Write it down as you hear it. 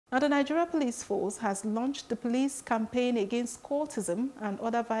Now, the Nigeria Police Force has launched the police campaign against cultism and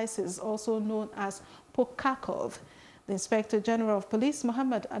other vices, also known as POCACOV. The Inspector General of Police,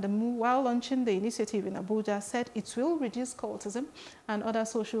 Muhammad Adamu, while launching the initiative in Abuja, said it will reduce cultism and other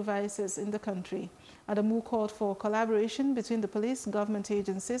social vices in the country. Adamu called for collaboration between the police, government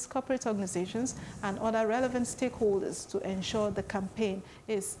agencies, corporate organizations, and other relevant stakeholders to ensure the campaign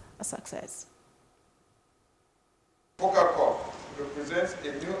is a success. POCACOV represents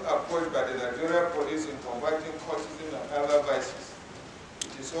a new approach by the Nigeria Police in combating cultism and other vices.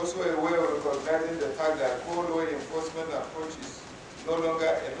 It is also a way of recognizing the fact that core law enforcement approach is no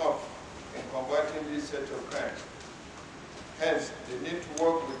longer enough in combating this set of crimes. Hence, they need to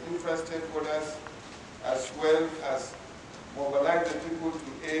work with different stakeholders as well as mobilize the people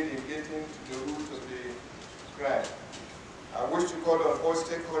to aid in getting to the root of the crime. I wish to call on all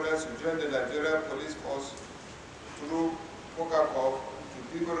stakeholders to join the Nigeria Police Force through POCACOV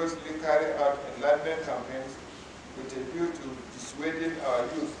to vigorously carry out enlightenment campaigns with a view to dissuading our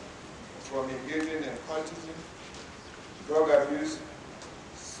youth from engaging in cultism, drug abuse,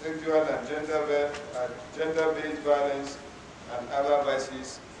 sexual and gender-based violence, and other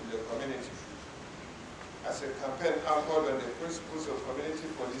vices in the community. As a campaign anchored on the principles of community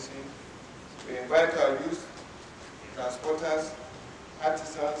policing, we invite our youth, transporters,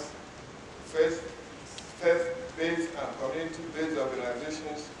 artisans, faith-based and community-based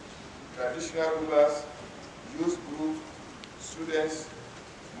organizations, traditional rulers, youth groups, students,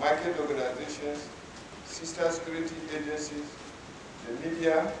 market organizations, sister security agencies, the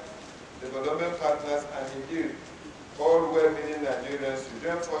media, development partners, and indeed all well-meaning Nigerians to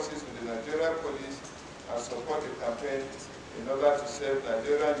join forces with the Nigeria Police and support the campaign in order to save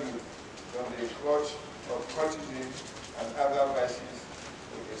Nigerian youth from the clutch of cultism and other vices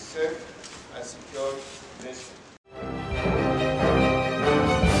with a safe and secure nation.